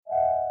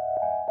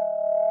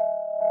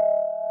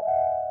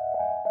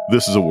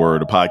This is A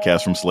Word, a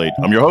podcast from Slate.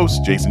 I'm your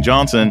host, Jason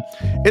Johnson.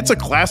 It's a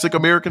classic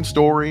American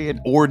story.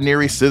 An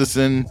ordinary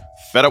citizen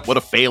fed up with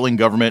a failing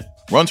government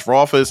runs for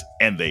office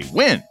and they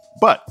win.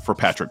 But for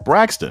Patrick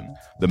Braxton,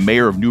 the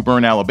mayor of New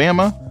Bern,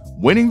 Alabama,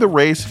 winning the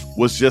race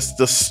was just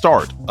the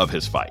start of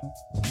his fight.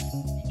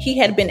 He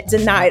had been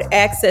denied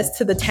access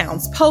to the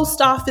town's post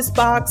office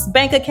box,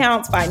 bank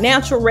accounts,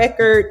 financial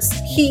records.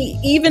 He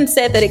even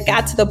said that it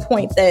got to the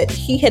point that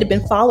he had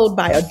been followed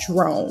by a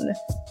drone.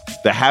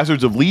 The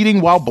hazards of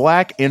leading while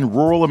black in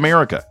rural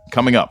America,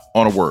 coming up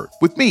on A Word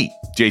with me,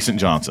 Jason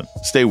Johnson.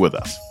 Stay with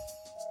us.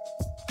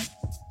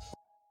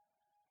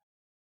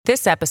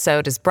 This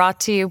episode is brought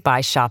to you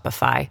by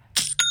Shopify.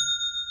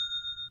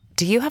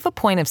 Do you have a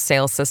point of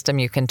sale system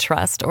you can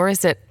trust, or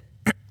is it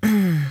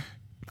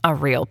a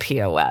real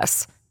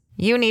POS?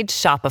 You need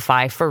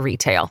Shopify for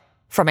retail.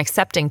 From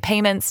accepting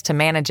payments to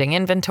managing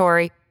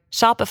inventory,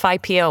 Shopify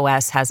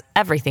POS has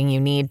everything you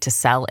need to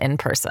sell in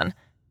person.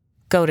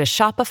 Go to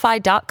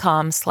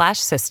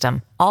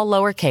shopify.com/system, all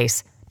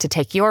lowercase, to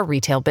take your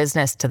retail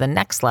business to the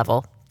next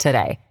level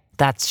today.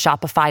 That's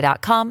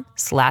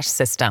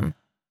shopify.com/system.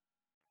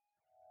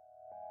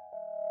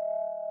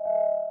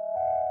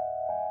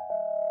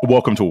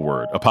 Welcome to A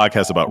Word, a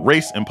podcast about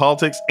race and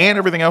politics and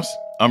everything else.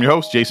 I'm your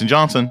host, Jason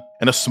Johnson.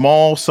 In a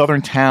small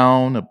southern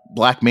town, a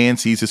black man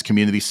sees his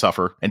community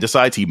suffer and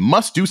decides he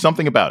must do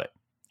something about it.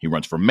 He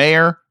runs for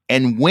mayor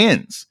and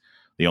wins.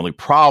 The only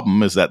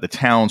problem is that the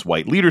town's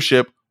white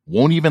leadership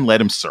won't even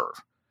let him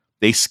serve.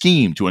 They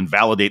scheme to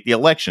invalidate the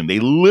election. They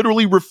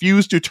literally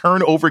refuse to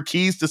turn over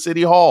keys to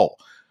City Hall.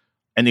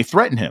 And they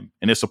threaten him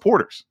and his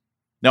supporters.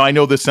 Now, I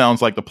know this sounds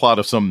like the plot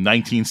of some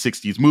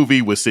 1960s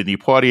movie with Sidney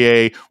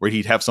Poitier, where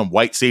he'd have some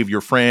white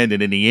savior friend,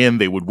 and in the end,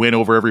 they would win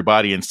over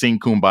everybody and sing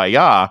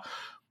Kumbaya.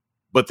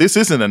 But this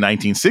isn't a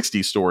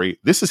 1960s story.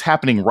 This is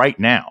happening right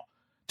now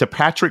to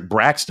Patrick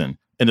Braxton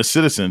and the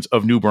citizens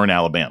of New Bern,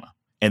 Alabama.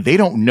 And they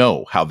don't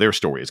know how their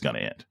story is going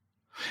to end.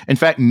 In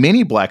fact,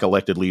 many black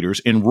elected leaders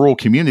in rural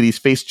communities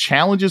face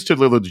challenges to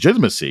their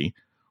legitimacy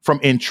from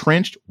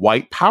entrenched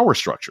white power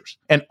structures.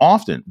 And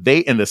often,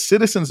 they and the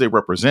citizens they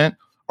represent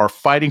are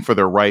fighting for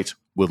their rights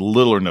with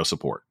little or no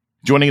support.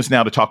 Joining us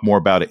now to talk more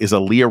about it is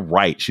Aaliyah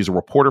Wright. She's a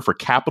reporter for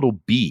Capital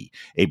B,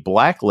 a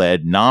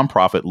black-led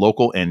nonprofit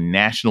local and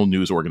national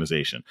news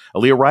organization.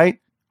 Aaliyah Wright,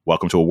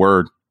 welcome to A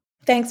Word.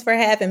 Thanks for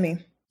having me.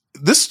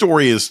 This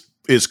story is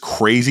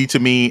crazy to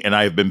me, and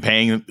I've been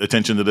paying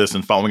attention to this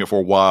and following it for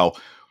a while.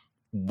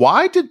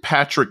 Why did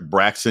Patrick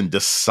Braxton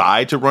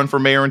decide to run for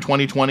mayor in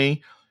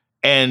 2020?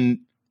 And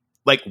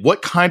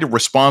what kind of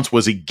response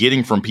was he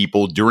getting from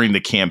people during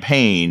the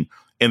campaign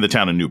in the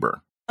town of New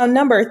Bern? A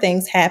number of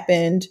things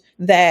happened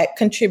that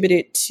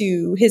contributed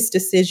to his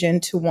decision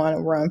to want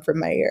to run for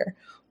mayor.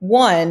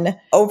 One,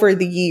 over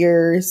the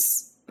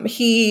years,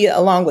 he,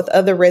 along with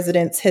other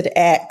residents, had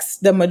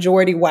asked the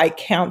majority white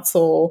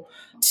council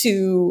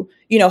to,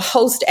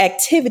 host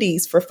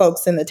activities for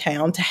folks in the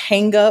town, to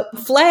hang up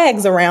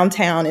flags around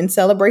town in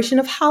celebration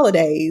of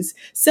holidays,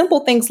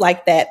 simple things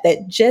like that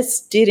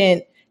just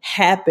didn't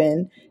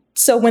happen.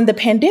 So when the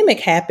pandemic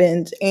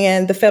happened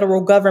and the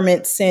federal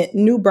government sent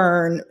New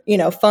Bern,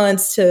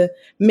 funds to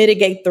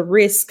mitigate the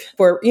risk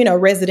for,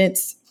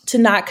 residents to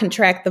not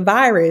contract the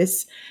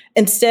virus,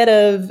 instead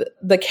of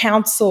the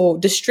council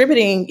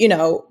distributing,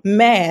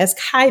 mask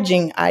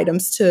hygiene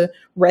items to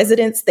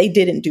residents, they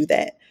didn't do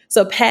that.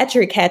 So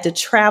Patrick had to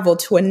travel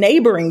to a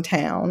neighboring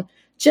town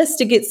just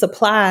to get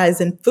supplies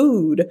and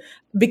food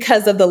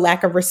because of the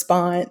lack of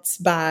response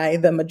by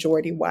the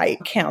majority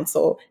white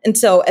council. And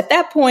so at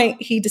that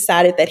point, he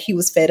decided that he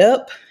was fed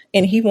up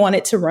and he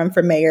wanted to run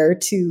for mayor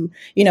to,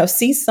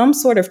 see some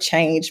sort of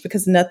change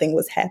because nothing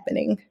was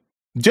happening.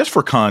 Just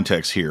for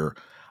context here,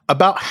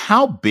 about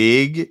how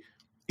big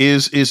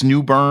is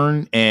New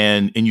Bern?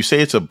 And you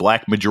say it's a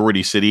black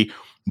majority city.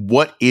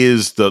 What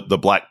is the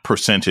black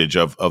percentage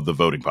of the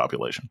voting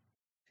population?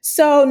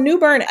 So New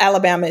Bern,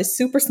 Alabama is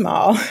super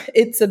small.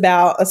 It's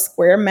about a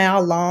square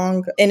mile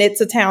long, and it's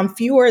a town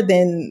fewer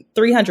than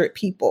 300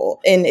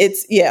 people. And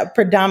it's,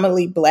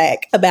 predominantly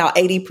black, about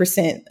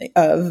 80%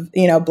 of,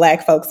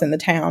 black folks in the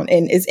town.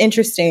 And it's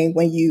interesting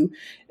when you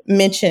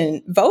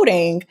mention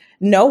voting,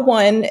 no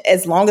one,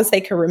 as long as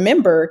they can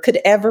remember, could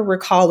ever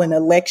recall an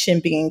election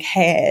being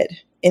had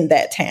in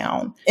that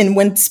town. And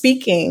when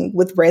speaking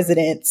with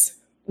residents,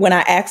 when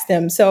I asked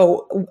them,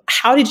 so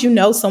how did you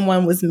know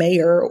someone was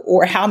mayor,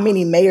 or how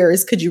many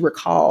mayors could you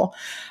recall?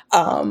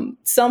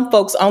 Some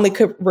folks only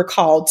could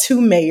recall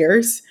 2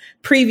 mayors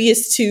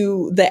previous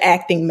to the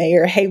acting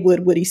mayor,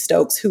 Haywood Woody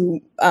Stokes,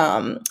 who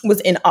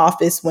was in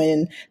office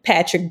when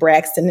Patrick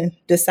Braxton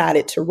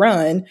decided to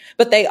run.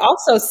 But they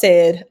also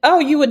said, oh,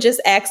 you would just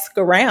ask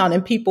around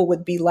and people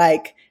would be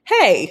like,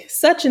 hey,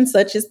 such and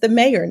such is the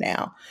mayor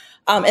now.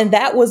 And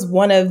that was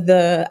one of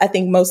the, I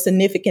think, most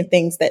significant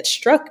things that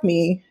struck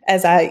me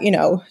as I,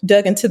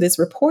 dug into this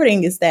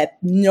reporting, is that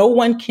no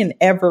one can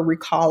ever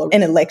recall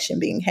an election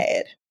being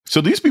had. So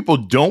these people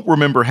don't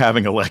remember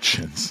having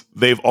elections.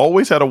 They've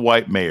always had a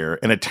white mayor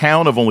in a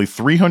town of only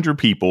 300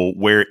 people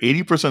where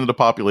 80% of the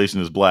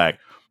population is black.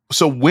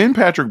 So when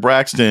Patrick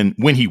Braxton,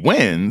 when he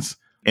wins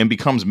and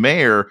becomes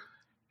mayor,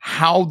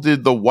 how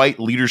did the white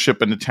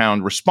leadership in the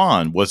town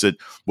respond? Was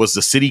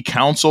the city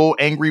council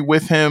angry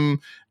with him?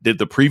 Did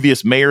the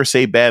previous mayor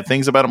say bad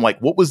things about him? Like,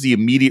 what was the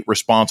immediate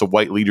response of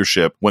white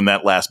leadership when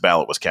that last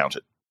ballot was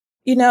counted?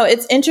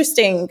 It's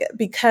interesting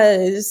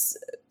because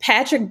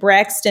Patrick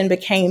Braxton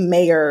became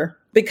mayor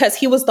because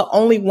he was the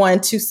only one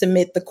to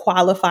submit the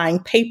qualifying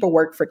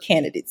paperwork for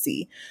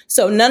candidacy.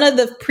 So none of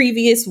the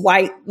previous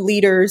white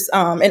leaders,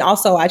 and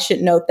also I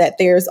should note that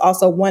there's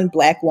also one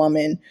Black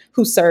woman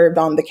who served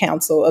on the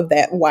council of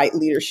that white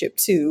leadership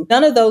too.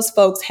 None of those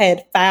folks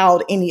had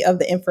filed any of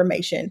the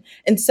information.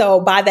 And so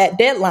by that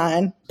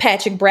deadline,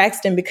 Patrick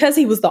Braxton, because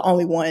he was the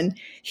only one,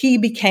 he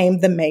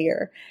became the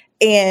mayor.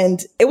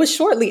 And it was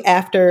shortly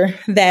after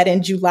that,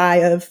 in July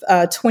of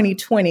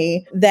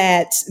 2020,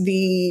 that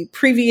the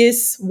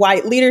previous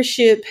white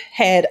leadership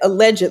had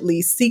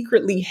allegedly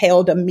secretly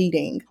held a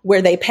meeting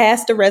where they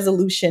passed a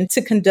resolution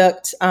to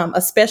conduct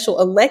a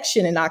special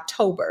election in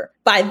October.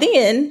 By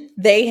then,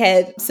 they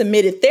had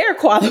submitted their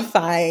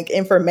qualifying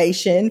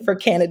information for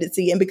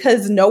candidacy. And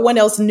because no one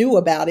else knew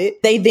about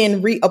it, they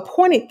then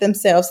reappointed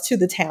themselves to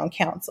the town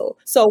council.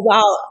 So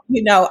while,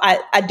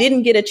 I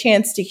didn't get a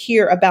chance to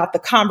hear about the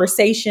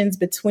conversations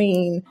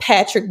between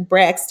Patrick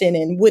Braxton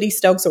and Woody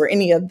Stokes or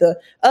any of the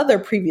other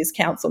previous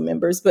council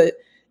members, but,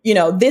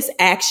 this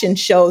action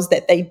shows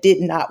that they did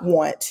not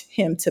want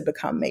him to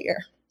become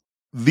mayor.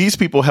 These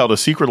people held a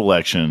secret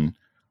election,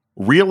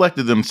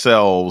 reelected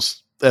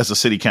themselves as a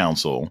city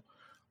council.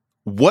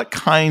 What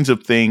kinds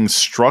of things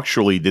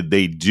structurally did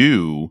they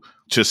do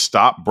to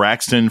stop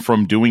Braxton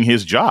from doing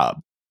his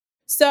job?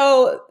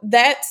 So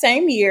that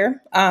same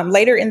year,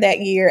 later in that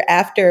year,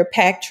 after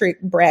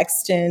Patrick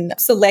Braxton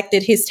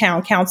selected his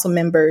town council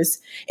members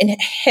and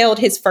held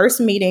his first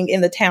meeting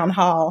in the town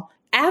hall,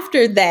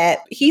 after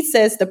that, he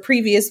says the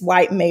previous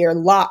white mayor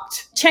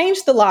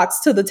changed the locks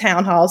to the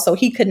town hall so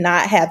he could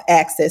not have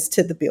access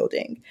to the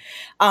building.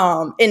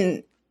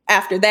 And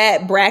after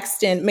that,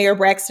 Mayor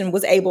Braxton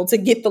was able to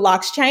get the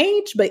locks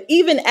changed. But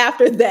even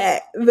after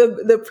that,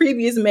 the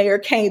previous mayor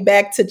came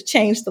back to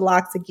change the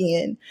locks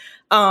again.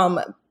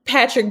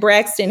 Patrick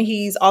Braxton,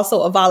 he's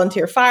also a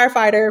volunteer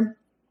firefighter.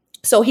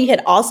 So he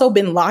had also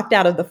been locked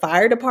out of the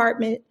fire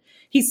department.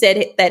 He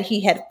said that he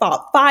had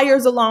fought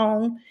fires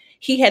alone.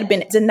 He had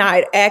been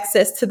denied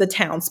access to the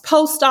town's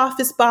post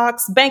office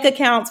box, bank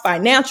accounts,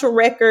 financial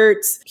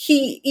records.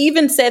 He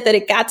even said that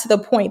it got to the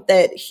point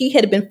that he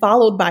had been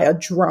followed by a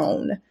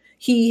drone.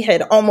 He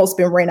had almost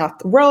been ran off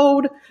the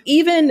road.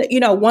 Even,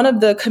 one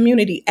of the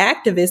community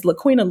activists,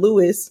 LaQuina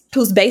Lewis,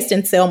 who's based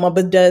in Selma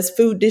but does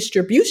food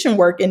distribution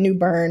work in New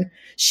Bern,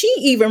 she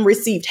even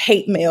received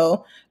hate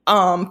mail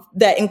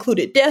that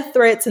included death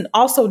threats and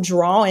also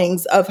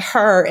drawings of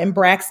her and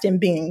Braxton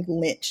being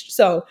lynched.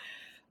 So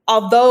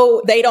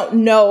although they don't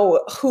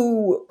know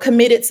who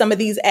committed some of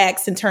these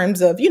acts in terms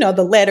of,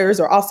 the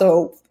letters or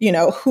also,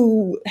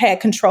 who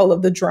had control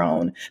of the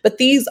drone, but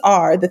these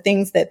are the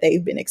things that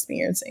they've been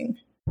experiencing.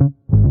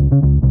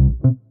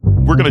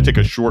 We're going to take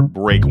a short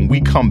break. When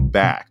we come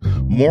back,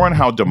 more on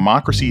how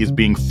democracy is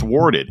being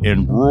thwarted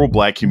in rural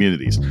Black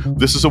communities.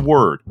 This is A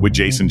Word with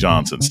Jason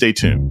Johnson. Stay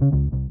tuned.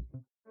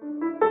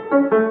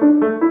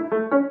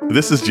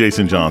 This is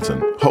Jason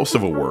Johnson, host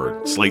of A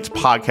Word, Slate's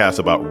podcast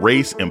about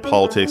race and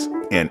politics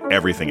and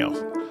everything else.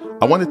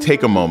 I want to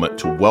take a moment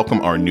to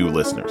welcome our new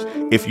listeners.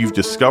 If you've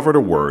discovered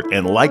A Word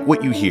and like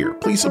what you hear,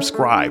 please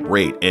subscribe,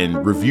 rate,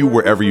 and review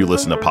wherever you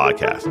listen to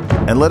podcasts.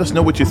 And let us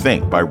know what you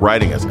think by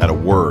writing us at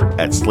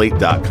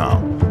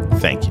aword@slate.com.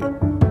 Thank you.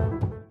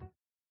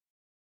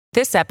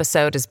 This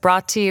episode is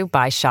brought to you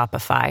by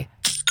Shopify.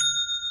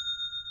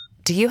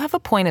 Do you have a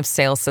point of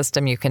sale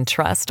system you can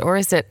trust, or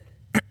is it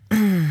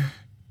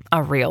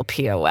a real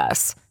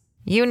POS?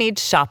 You need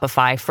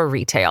Shopify for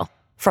retail.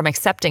 From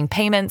accepting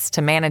payments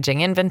to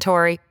managing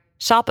inventory,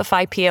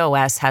 Shopify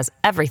POS has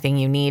everything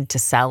you need to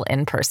sell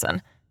in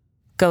person.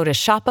 Go to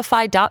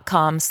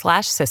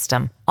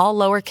shopify.com/system, all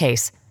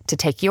lowercase, to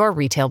take your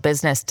retail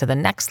business to the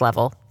next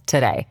level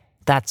today.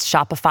 That's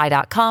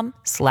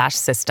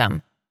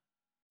shopify.com/system.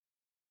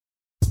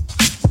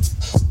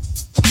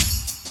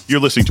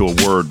 You're listening to A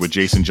Word with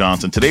Jason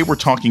Johnson. Today, we're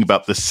talking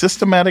about the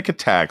systematic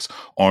attacks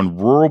on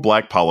rural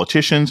Black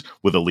politicians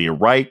with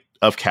Aaliyah Wright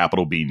of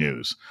Capital B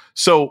News.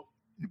 So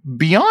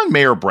beyond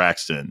Mayor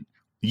Braxton,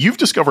 you've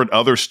discovered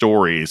other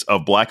stories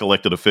of Black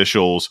elected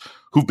officials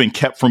who've been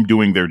kept from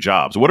doing their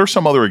jobs. What are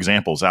some other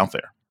examples out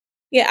there?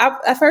 Yeah,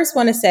 I first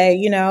want to say,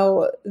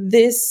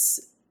 this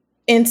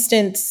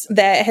instance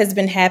that has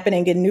been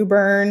happening in New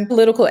Bern,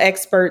 political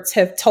experts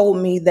have told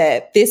me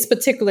that this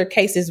particular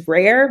case is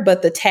rare,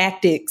 but the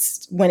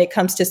tactics when it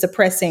comes to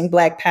suppressing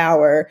Black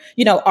power,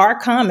 are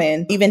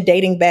common, even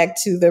dating back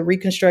to the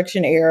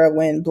Reconstruction era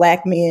when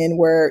Black men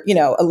were,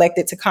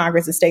 elected to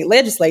Congress and state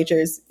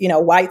legislatures.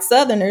 White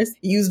Southerners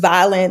use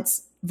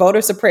violence,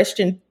 voter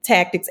suppression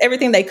tactics,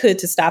 everything they could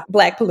to stop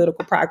Black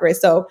political progress.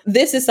 So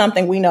this is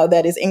something we know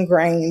that is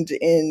ingrained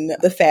in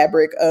the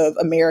fabric of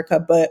America.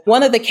 But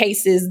one of the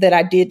cases that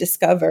I did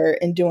discover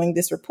in doing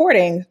this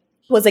reporting,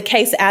 was a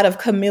case out of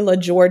Camilla,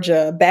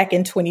 Georgia, back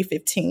in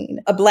 2015.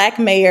 A Black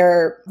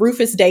mayor,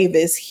 Rufus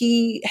Davis,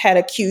 he had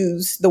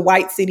accused the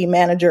white city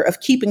manager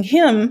of keeping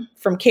him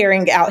from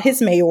carrying out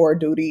his mayoral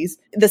duties.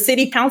 The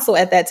city council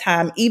at that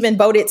time even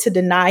voted to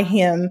deny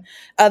him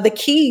the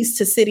keys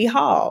to City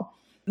Hall.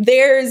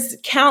 There's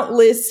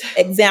countless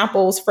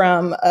examples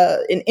from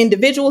an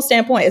individual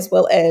standpoint as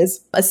well as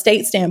a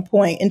state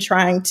standpoint in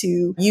trying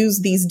to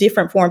use these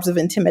different forms of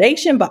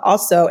intimidation, but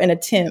also an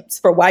attempt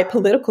for white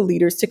political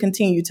leaders to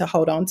continue to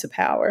hold on to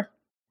power.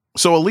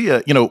 So,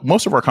 Aaliyah,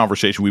 most of our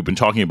conversation, we've been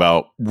talking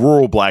about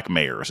rural Black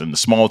mayors and the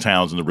small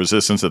towns and the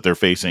resistance that they're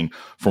facing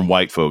from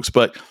white folks.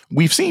 But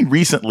we've seen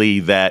recently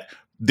that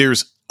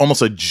there's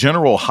almost a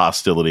general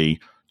hostility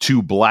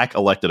to Black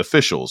elected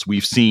officials.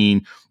 We've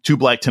seen 2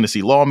 Black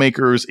Tennessee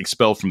lawmakers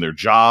expelled from their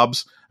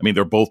jobs. I mean,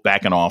 they're both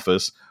back in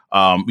office.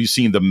 We've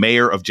seen the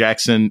mayor of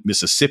Jackson,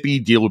 Mississippi,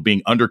 deal with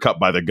being undercut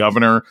by the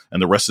governor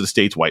and the rest of the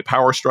state's white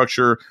power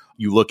structure.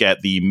 You look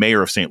at the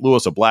mayor of St.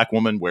 Louis, a Black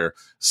woman, where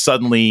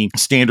suddenly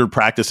standard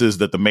practices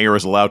that the mayor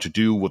is allowed to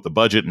do with the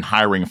budget and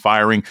hiring and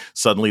firing,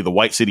 suddenly the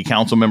white city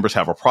council members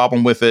have a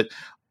problem with it.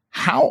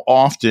 How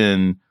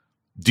often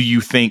do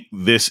you think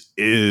this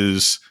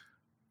is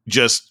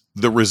just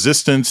the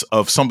resistance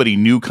of somebody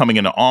new coming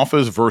into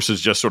office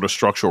versus just sort of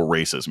structural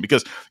racism?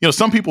 Because,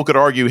 some people could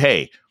argue,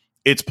 hey,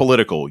 it's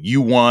political.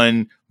 You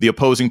won, the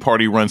opposing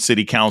party runs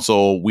city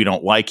council. We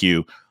don't like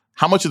you.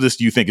 How much of this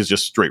do you think is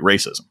just straight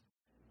racism?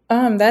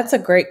 That's a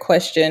great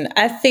question.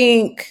 I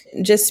think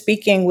just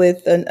speaking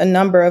with a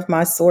number of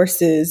my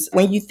sources,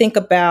 when you think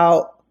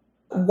about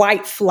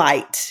white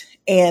flight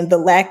and the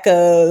lack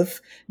of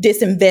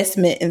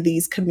disinvestment in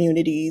these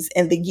communities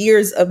and the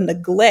years of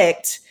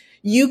neglect,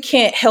 you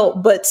can't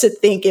help but to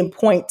think and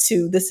point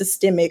to the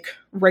systemic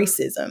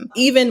racism.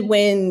 Even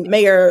when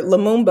Mayor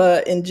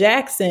Lumumba in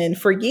Jackson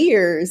for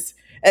years,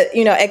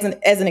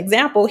 as an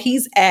example,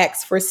 he's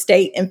asked for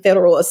state and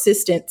federal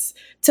assistance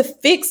to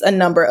fix a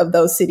number of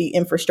those city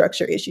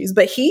infrastructure issues.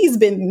 But he's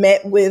been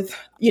met with,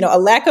 a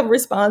lack of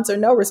response or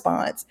no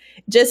response.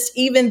 Just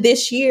even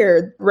this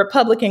year,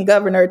 Republican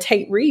Governor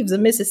Tate Reeves of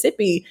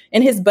Mississippi,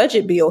 in his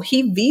budget bill,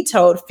 he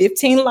vetoed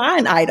 15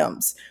 line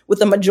items,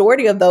 with a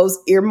majority of those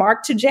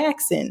earmarked to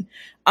Jackson.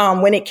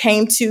 When it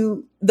came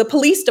to the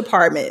police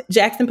department,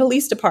 Jackson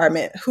Police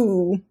Department,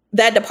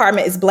 that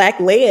department is Black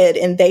led,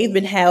 and they've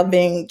been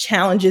having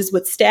challenges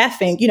with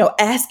staffing,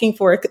 asking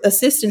for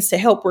assistance to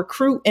help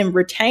recruit and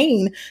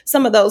retain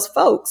some of those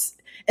folks.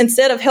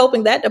 Instead of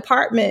helping that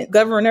department,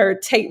 Governor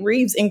Tate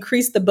Reeves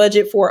increased the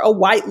budget for a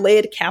white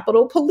led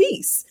Capitol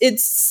Police.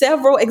 It's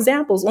several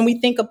examples when we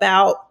think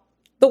about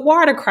the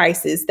water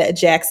crisis that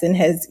Jackson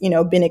has,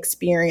 been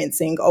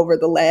experiencing over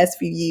the last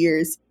few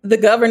years. The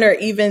governor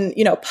even,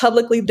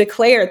 publicly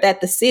declared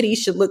that the city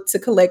should look to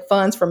collect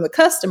funds from the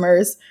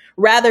customers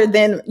rather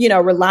than,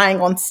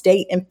 relying on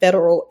state and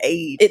federal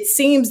aid. It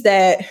seems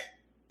that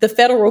the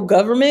federal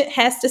government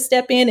has to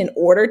step in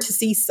order to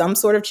see some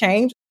sort of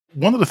change.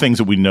 One of the things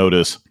that we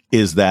notice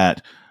is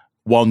that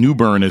while New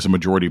Bern is a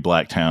majority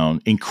Black town,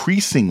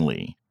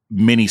 increasingly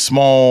many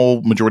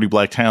small majority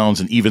Black towns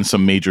and even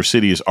some major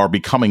cities are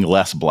becoming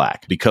less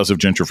Black because of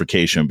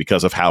gentrification,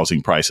 because of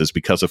housing prices,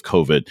 because of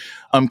COVID.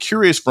 I'm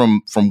curious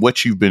from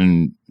what you've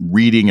been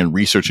reading and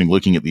researching,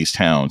 looking at these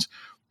towns,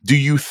 do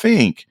you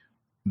think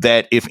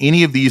that if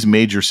any of these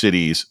major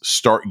cities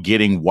start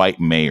getting white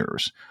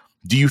mayors,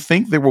 do you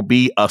think there will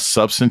be a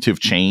substantive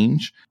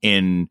change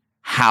in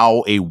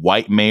how a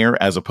white mayor,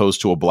 as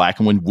opposed to a Black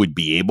one, would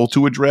be able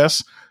to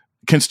address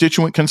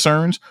constituent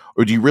concerns?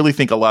 Or do you really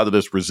think a lot of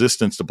this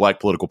resistance to Black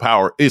political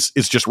power is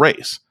just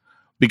race?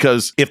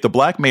 Because if the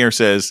Black mayor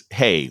says,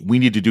 hey, we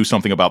need to do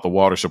something about the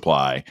water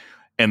supply,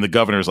 and the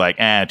governor's like,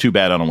 too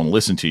bad, I don't want to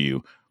listen to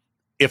you.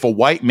 If a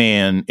white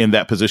man in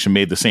that position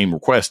made the same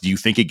request, do you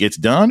think it gets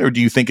done? Or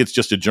do you think it's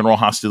just a general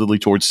hostility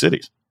towards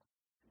cities?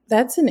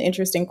 That's an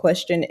interesting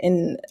question.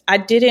 And I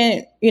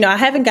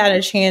haven't gotten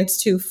a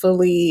chance to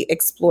fully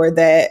explore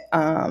that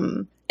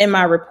in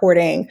my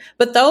reporting.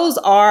 But those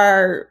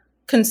are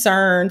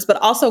concerns, but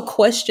also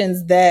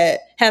questions that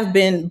have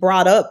been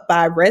brought up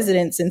by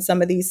residents in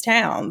some of these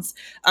towns.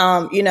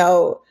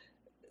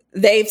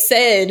 They've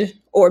said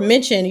or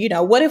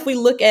mentioned, what if we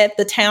look at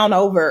the town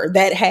over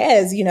that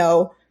has,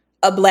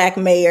 a Black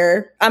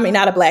mayor,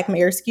 not a Black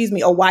mayor,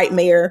 a white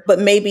mayor, but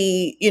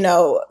maybe,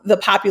 the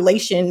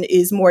population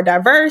is more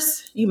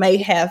diverse. You may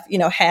have,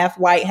 half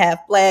white,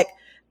 half Black,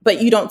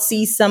 but you don't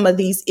see some of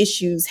these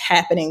issues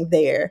happening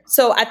there.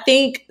 So I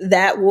think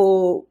that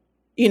will,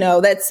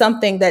 that's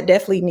something that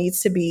definitely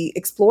needs to be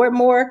explored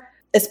more,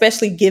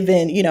 especially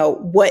given,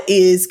 what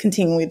is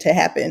continuing to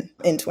happen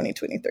in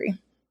 2023.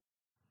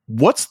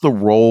 What's the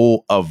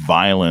role of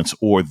violence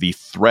or the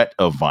threat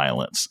of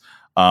violence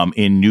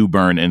in New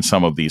Bern and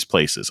some of these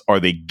places? Are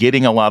they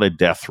getting a lot of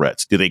death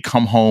threats? Do they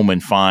come home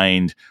and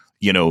find,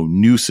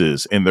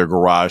 nooses in their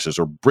garages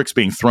or bricks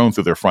being thrown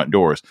through their front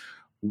doors?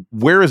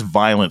 Where is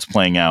violence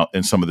playing out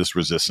in some of this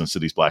resistance to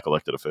these Black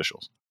elected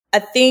officials? I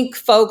think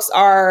folks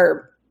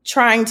are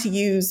trying to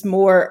use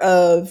more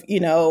of,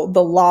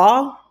 the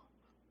law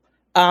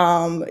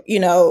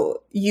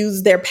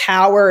use their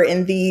power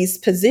in these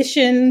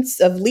positions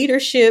of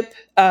leadership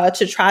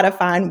to try to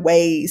find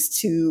ways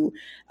to,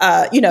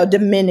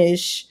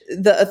 diminish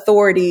the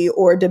authority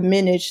or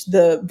diminish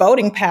the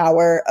voting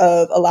power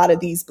of a lot of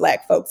these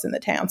Black folks in the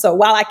town. So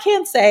while I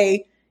can't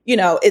say,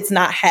 it's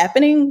not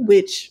happening,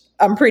 which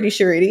I'm pretty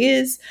sure it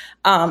is,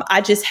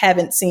 I just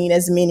haven't seen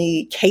as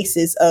many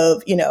cases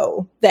of,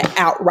 that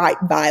outright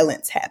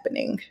violence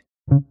happening.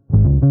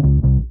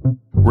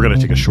 We're going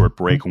to take a short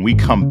break. When we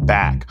come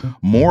back,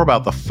 more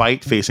about the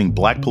fight facing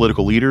Black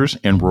political leaders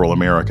in rural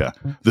America.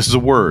 This is A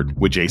Word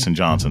with Jason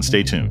Johnson.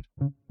 Stay tuned.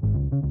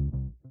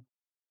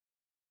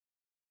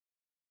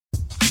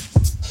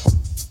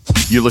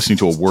 You're listening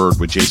to A Word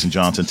with Jason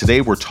Johnson. Today,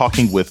 we're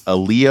talking with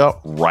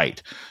Aaliyah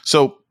Wright.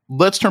 So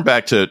let's turn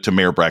back to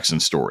Mayor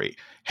Braxton's story.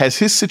 Has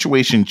his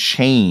situation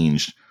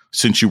changed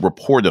since you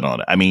reported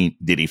on it? I mean,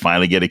 did he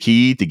finally get a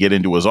key to get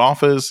into his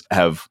office?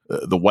 Have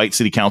the white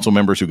city council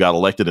members who got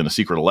elected in a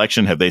secret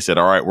election, have they said,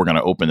 all right, we're going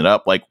to open it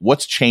up? Like,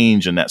 what's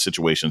changed in that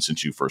situation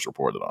since you first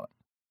reported on it?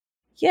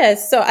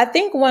 Yes. So I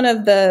think one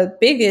of the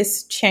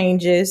biggest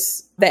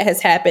changes that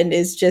has happened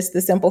is just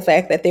the simple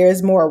fact that there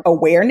is more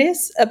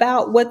awareness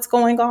about what's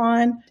going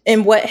on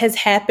and what has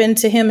happened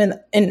to him and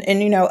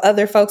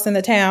other folks in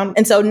the town.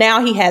 And so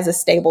now he has a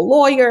stable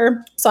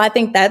lawyer. So I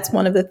think that's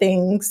one of the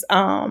things,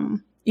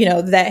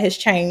 that has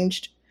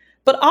changed.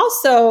 But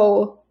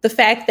also the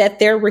fact that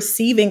they're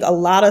receiving a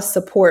lot of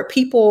support.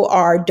 People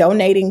are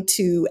donating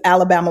to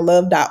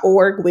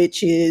alabamalove.org,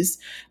 which is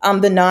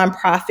the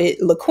nonprofit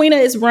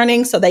LaQuina is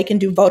running so they can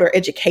do voter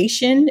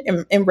education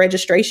and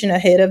registration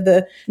ahead of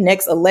the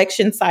next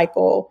election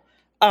cycle.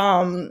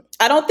 I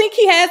don't think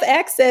he has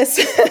access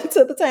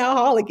to the town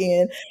hall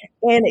again.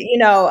 And,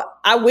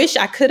 I wish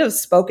I could have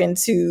spoken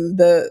to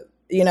the,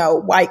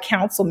 white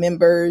council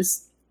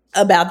members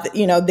about,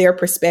 their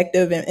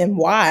perspective and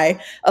why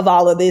of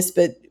all of this.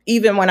 But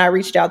even when I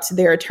reached out to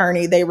their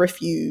attorney, they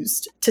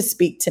refused to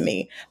speak to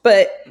me.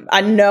 But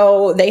I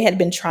know they had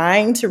been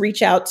trying to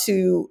reach out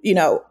to,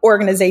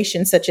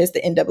 organizations such as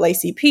the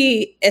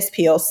NAACP,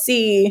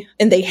 SPLC,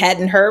 and they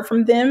hadn't heard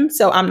from them.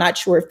 So I'm not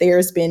sure if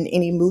there's been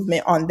any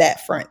movement on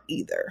that front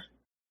either.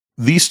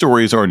 These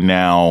stories are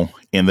now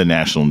in the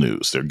national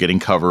news. They're getting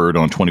covered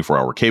on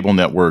 24-hour cable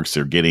networks.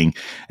 They're getting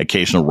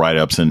occasional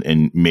write-ups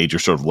in major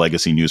sort of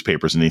legacy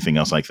newspapers and anything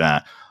else like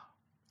that.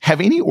 Have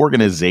any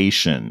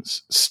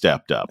organizations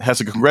stepped up? Has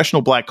the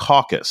Congressional Black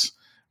Caucus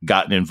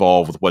gotten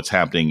involved with what's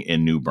happening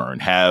in New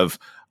Bern? Have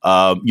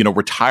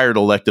retired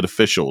elected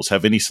officials,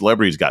 have any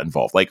celebrities got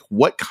involved? Like,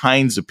 what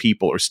kinds of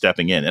people are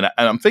stepping in? And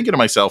I'm thinking to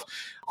myself,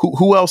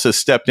 who else has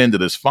stepped into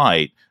this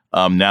fight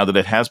now that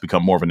it has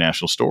become more of a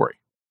national story?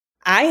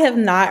 I have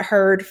not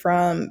heard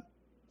from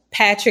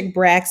Patrick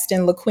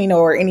Braxton, LaQuina,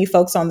 or any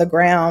folks on the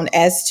ground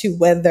as to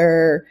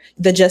whether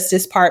the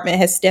Justice Department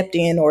has stepped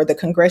in or the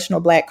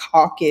Congressional Black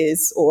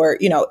Caucus or,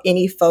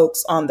 any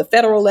folks on the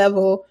federal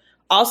level.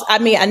 Also,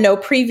 I know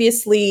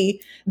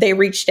previously they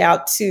reached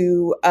out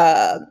to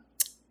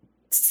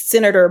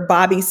Senator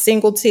Bobby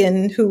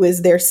Singleton, who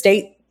is their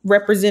state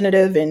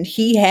representative, and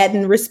he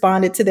hadn't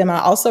responded to them. I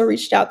also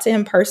reached out to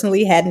him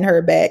personally, hadn't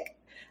heard back.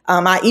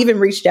 I even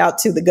reached out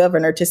to the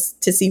governor to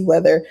see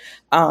whether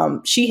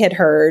she had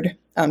heard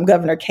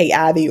Governor Kay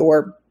Ivey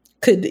or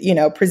could,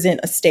 present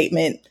a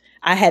statement.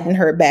 I hadn't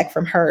heard back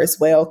from her as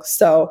well.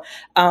 So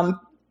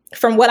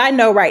from what I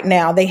know right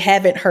now, they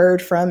haven't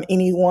heard from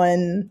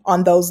anyone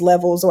on those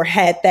levels or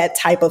had that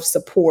type of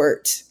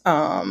support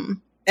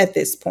at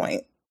this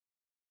point.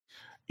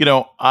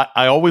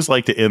 I always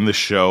like to end the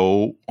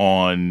show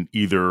on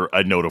either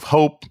a note of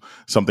hope,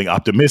 something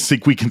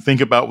optimistic we can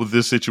think about with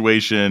this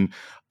situation,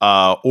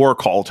 or a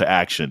call to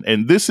action.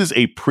 And this is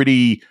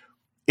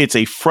it's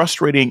a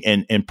frustrating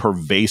and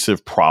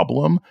pervasive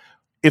problem.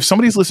 If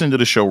somebody's listening to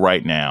the show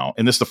right now,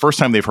 and this is the first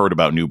time they've heard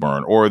about New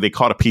Bern, or they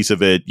caught a piece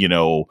of it,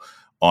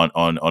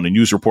 on a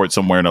news report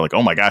somewhere, and they're like,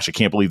 oh my gosh, I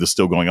can't believe this is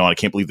still going on. I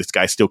can't believe this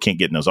guy still can't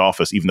get in his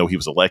office, even though he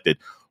was elected.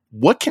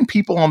 What can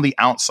people on the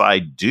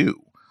outside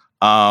do?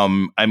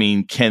 Can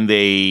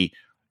they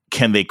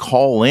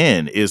call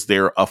in? Is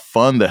there a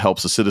fund that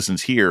helps the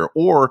citizens here?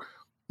 Or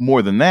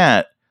more than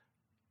that,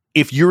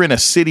 if you're in a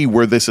city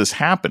where this is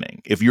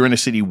happening, if you're in a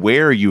city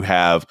where you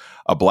have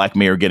a Black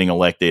mayor getting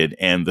elected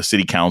and the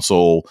city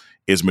council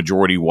is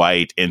majority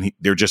white and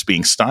they're just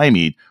being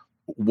stymied,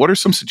 what are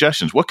some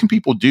suggestions? What can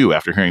people do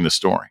after hearing this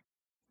story?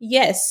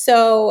 Yes.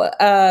 So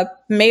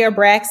Mayor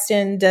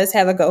Braxton does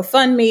have a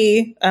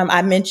GoFundMe.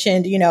 I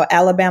mentioned,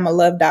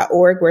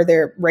 alabamalove.org, where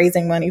they're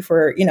raising money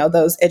for,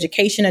 those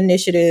education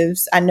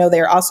initiatives. I know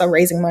they're also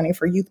raising money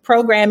for youth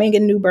programming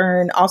in New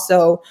Bern,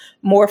 also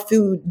more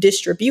food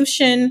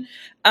distribution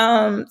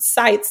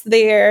sites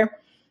there.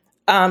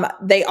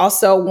 They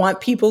also want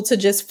people to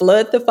just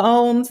flood the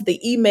phones, the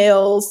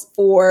emails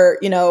for,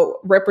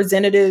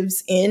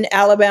 representatives in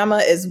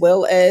Alabama, as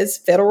well as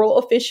federal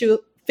officials,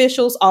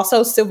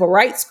 also civil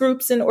rights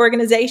groups and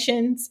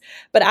organizations.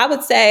 But I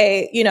would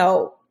say,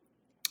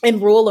 in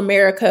rural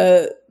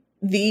America,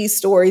 these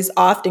stories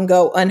often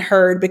go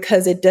unheard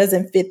because it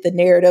doesn't fit the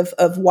narrative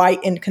of white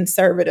and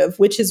conservative,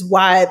 which is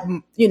why,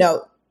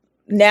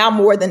 now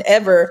more than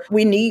ever,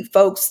 we need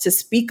folks to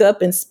speak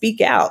up and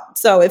speak out.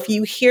 So if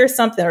you hear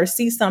something or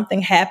see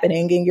something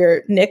happening in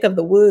your neck of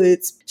the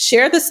woods,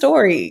 share the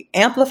story,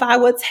 amplify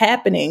what's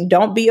happening.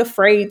 Don't be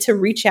afraid to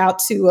reach out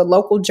to a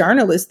local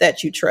journalist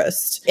that you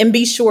trust. And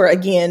be sure,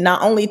 again,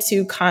 not only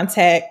to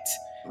contact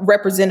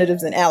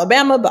representatives in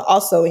Alabama, but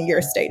also in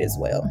your state as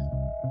well.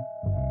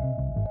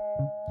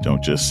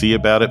 Don't just see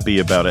about it, be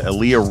about it.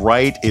 Aaliyah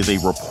Wright is a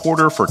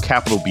reporter for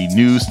Capital B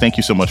News. Thank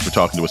you so much for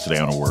talking to us today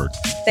on A Word.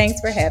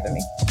 Thanks for having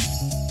me.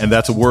 And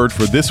that's A Word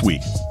for this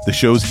week. The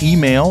show's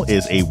email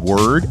is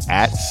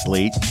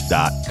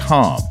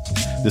aword@slate.com.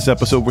 This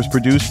episode was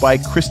produced by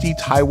Christy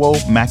Taiwo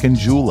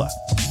Makanjula.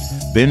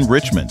 Ben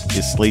Richmond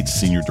is Slate's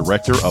Senior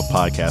Director of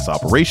Podcast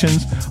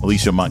Operations.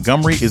 Alicia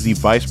Montgomery is the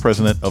Vice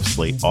President of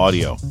Slate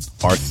Audio.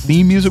 Our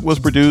theme music was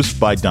produced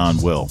by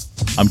Don Will.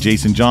 I'm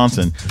Jason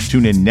Johnson.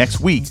 Tune in next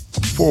week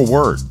for A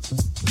Word.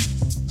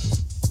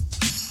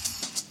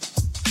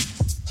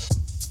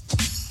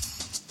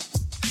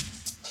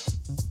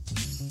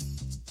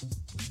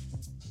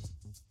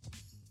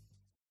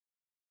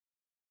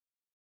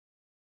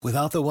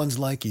 Without the ones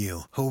like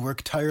you, who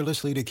work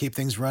tirelessly to keep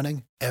things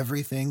running,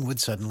 everything would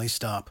suddenly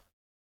stop.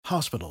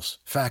 Hospitals,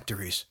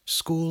 factories,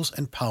 schools,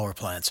 and power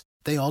plants,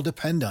 they all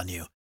depend on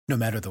you. No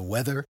matter the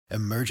weather,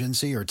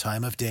 emergency, or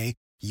time of day,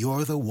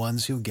 you're the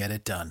ones who get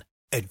it done.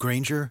 At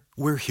Grainger,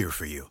 we're here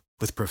for you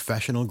with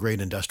professional-grade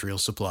industrial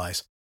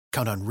supplies.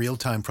 Count on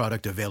real-time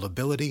product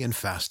availability and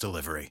fast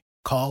delivery.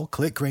 Call,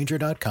 click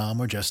Grainger.com,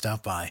 or just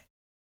stop by.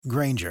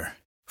 Grainger,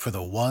 for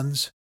the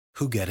ones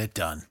who get it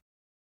done.